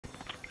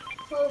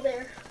Oh,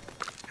 there.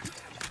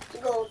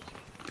 Gold.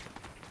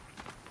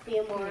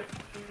 BMR.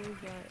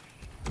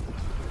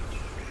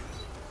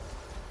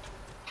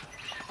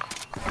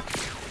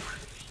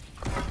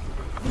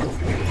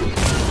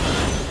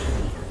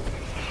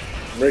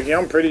 Ricky,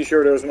 I'm pretty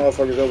sure those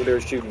motherfuckers over there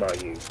shooting by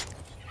you.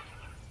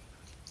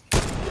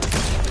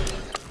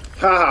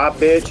 Haha,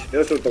 bitch.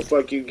 That's what the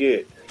fuck you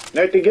get.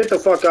 Nathan, get the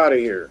fuck out of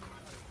here.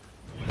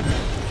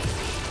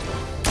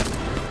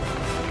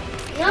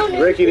 No,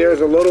 no. Ricky,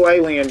 there's a little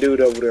alien dude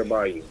over there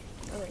by you.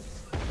 Okay.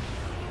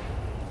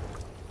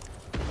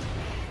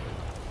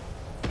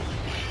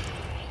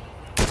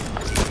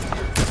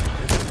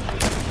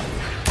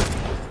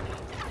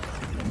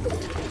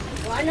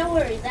 Well, I know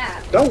where he's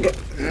at. Don't get...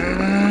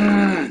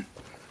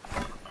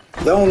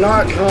 Don't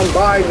not come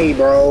by me,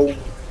 bro.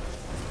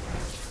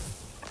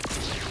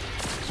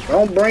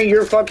 Don't bring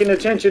your fucking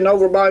attention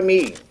over by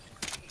me.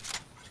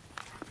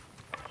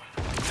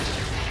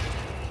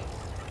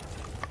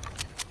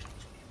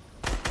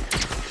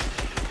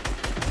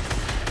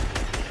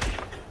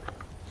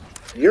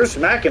 You're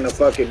smacking the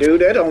fucking dude.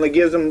 That only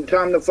gives him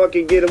time to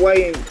fucking get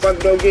away and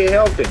fucking go get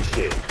health and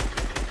shit.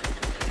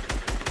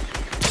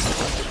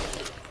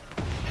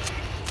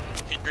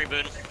 Hit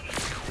reboot.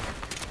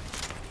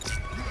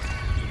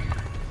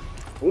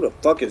 Who the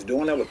fuck is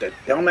doing that with that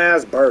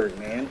dumbass bird,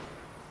 man?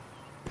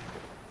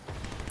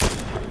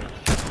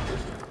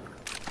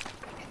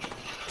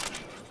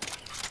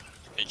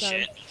 Good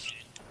shit.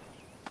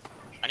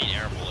 I need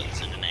air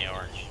bullets and an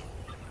AR.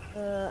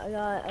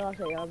 I lost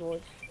my AR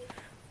bullets.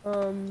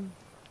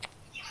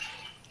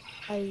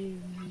 I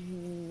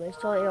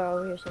saw an AR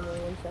over here somewhere.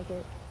 1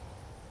 second.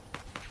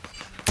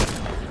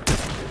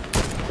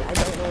 I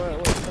don't know where it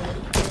was.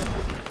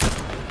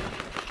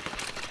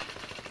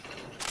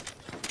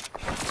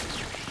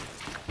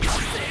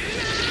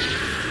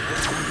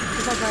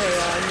 If I find an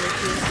AR, I'm gonna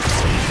shoot.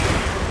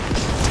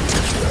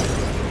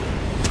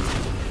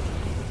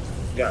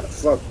 Gotta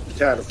fuck,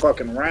 tired of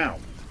fucking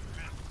around.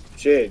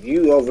 Shit,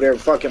 you over there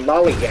fucking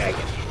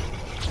lollygagging.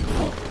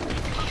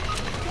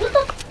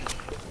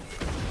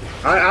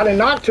 I did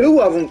knock 2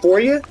 of them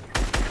for you.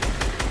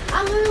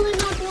 I literally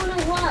knocked one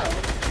as well.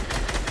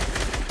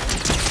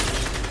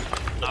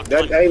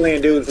 That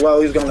alien dude's low.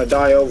 He's gonna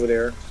die over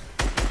there.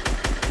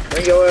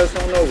 Bring your ass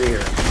on over here.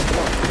 Come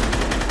on.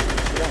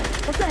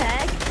 What the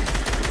heck?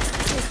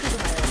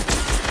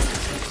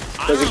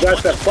 Because he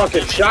got that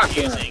fucking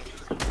shotgun.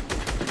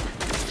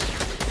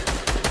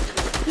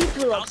 He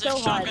flew up How's so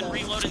this high shotgun though.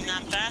 reloading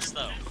that fast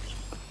though?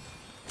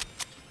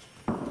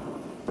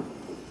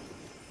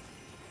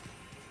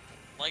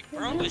 Like,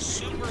 bro, it's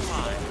super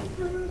high.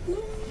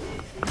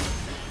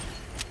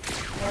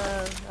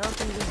 I don't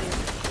think this is.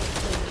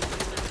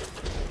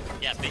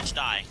 Yeah, bitch,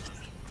 die.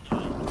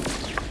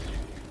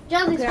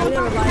 Jelly's Okay, I'm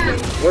gonna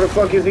revive him. Where the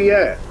fuck is he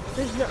at?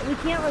 There's no, we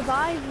can't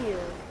revive you.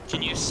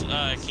 Can you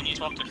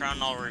talk to Crown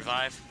and I'll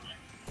revive?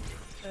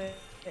 Okay.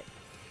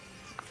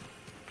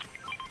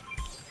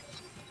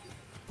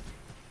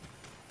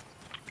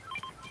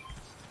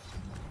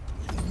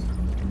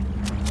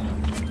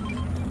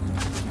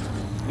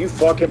 You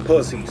fucking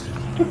pussies.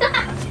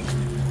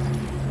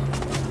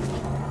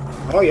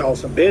 Oh, y'all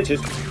some bitches.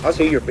 I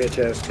see your bitch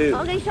ass too.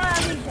 Okay, shut up,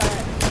 shut up.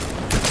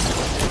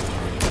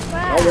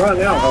 I'll run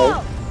now,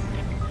 ho.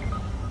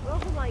 Oh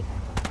my.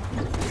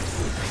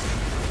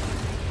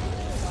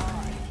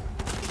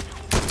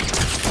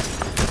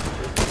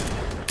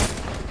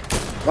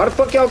 Why the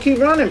fuck y'all keep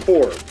running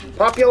for?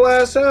 Pop your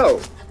ass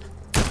out.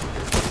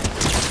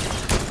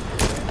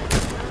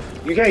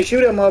 You can't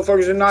shoot at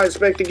motherfuckers and not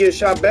expect to get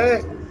shot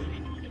back.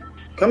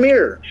 Come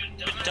here.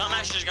 The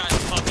dumbass just got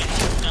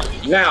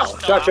fucking... Now,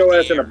 shot your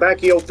ass in the back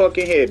of your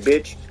fucking head,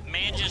 bitch.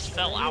 Man just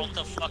fell out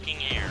the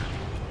fucking air.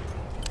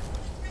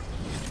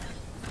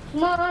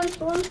 Come on,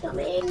 storm's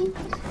coming.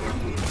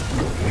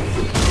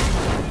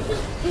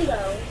 Just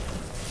go.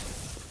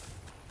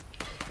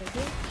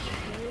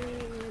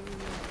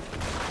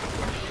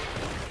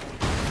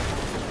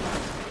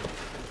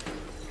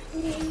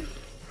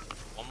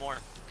 One more.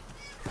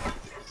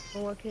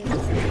 Okay. I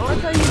want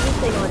to try using this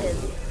thing on him.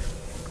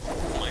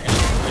 Oh my god.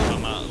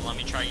 Let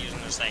me try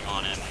using this thing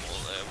on him.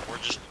 We're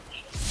just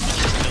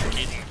kill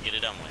kid and get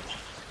it done with.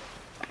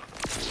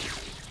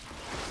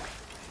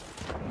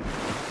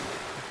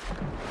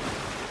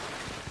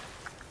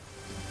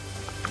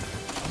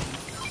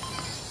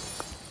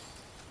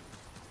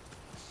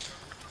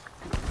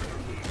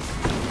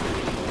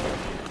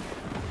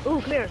 Ooh,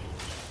 come here.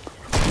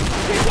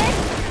 Come here, kid.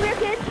 Come here,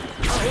 kid.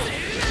 Oh,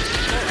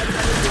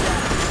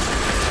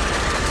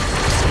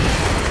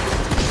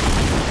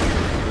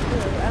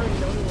 I don't even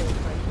know who it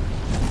is.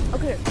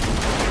 Okay.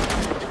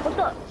 What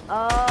the?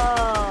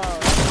 Oh.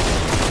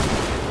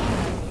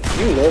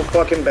 You little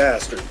fucking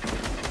bastard.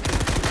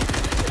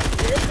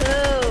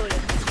 Dude.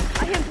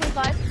 I hit him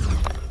 25.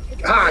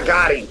 Ah, I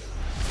got him.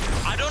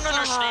 I don't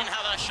understand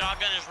how that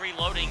shotgun is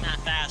reloading that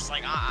fast.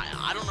 Like,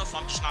 I don't know if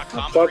I'm just not I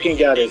competent. fucking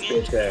got his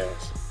bitch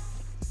ass.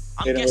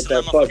 I'm Hit him with guessing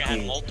that that motherfucker fuck had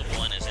you.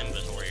 multiple in his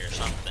inventory or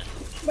something.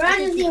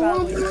 Brandon, do you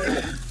want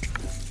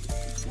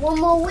one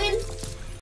more win?